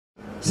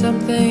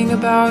Something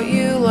about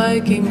you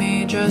liking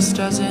me just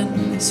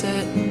doesn't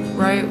sit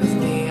right with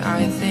me.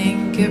 I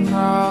think it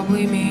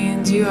probably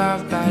means you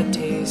have bad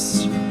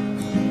taste.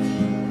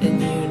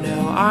 And you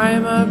know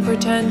I'm a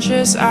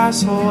pretentious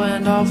asshole,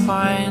 and I'll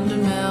find a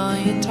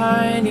million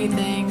tiny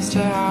things to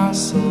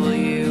hassle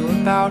you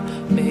about.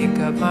 Make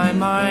up my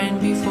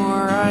mind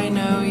before I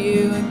know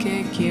you and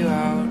kick you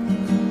out.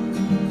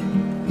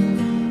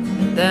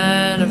 And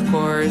then of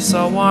course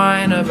I'll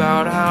whine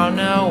about how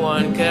no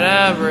one could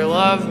ever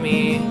love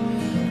me.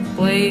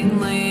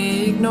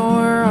 Blatantly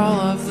ignore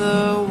all of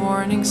the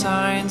warning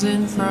signs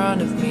in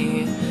front of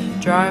me.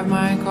 Drive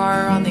my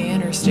car on the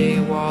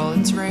interstate while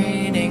it's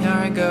raining.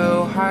 I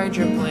go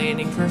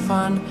hydroplaning for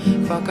fun.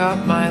 Fuck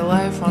up my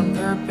life on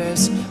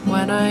purpose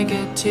when I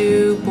get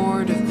too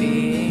bored of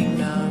being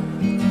numb.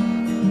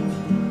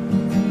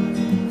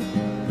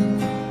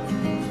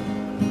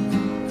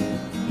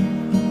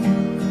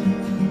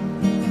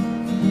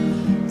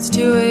 It's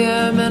 2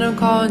 a.m. and I'm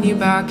calling you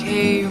back.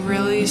 Hey,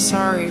 really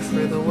sorry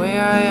for the way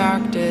I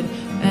acted.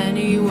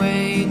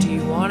 Anyway, do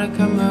you wanna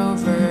come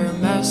over,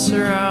 mess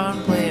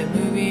around, play a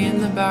movie in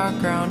the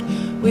background?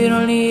 We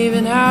don't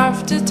even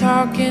have to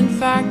talk. In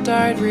fact,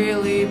 I'd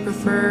really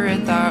prefer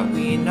it that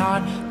we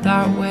not.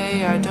 That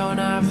way I don't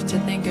have to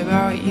think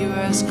about you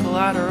as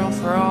collateral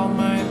for all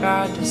my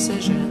bad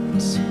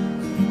decisions.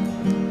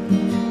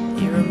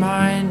 You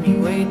remind me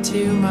way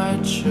too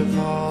much of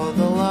all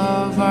the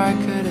love I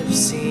could have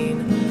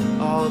seen,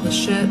 all the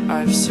shit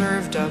I've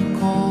served up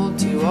cold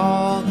to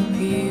all the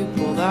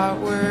people that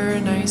were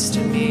nice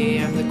to me.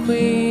 I'm the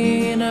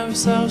queen of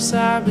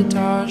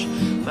self-sabotage.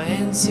 My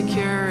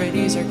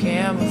insecurities are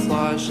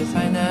camouflaged. If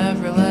I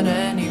never let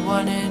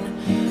anyone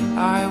in,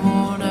 I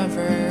won't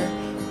ever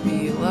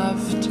be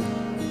left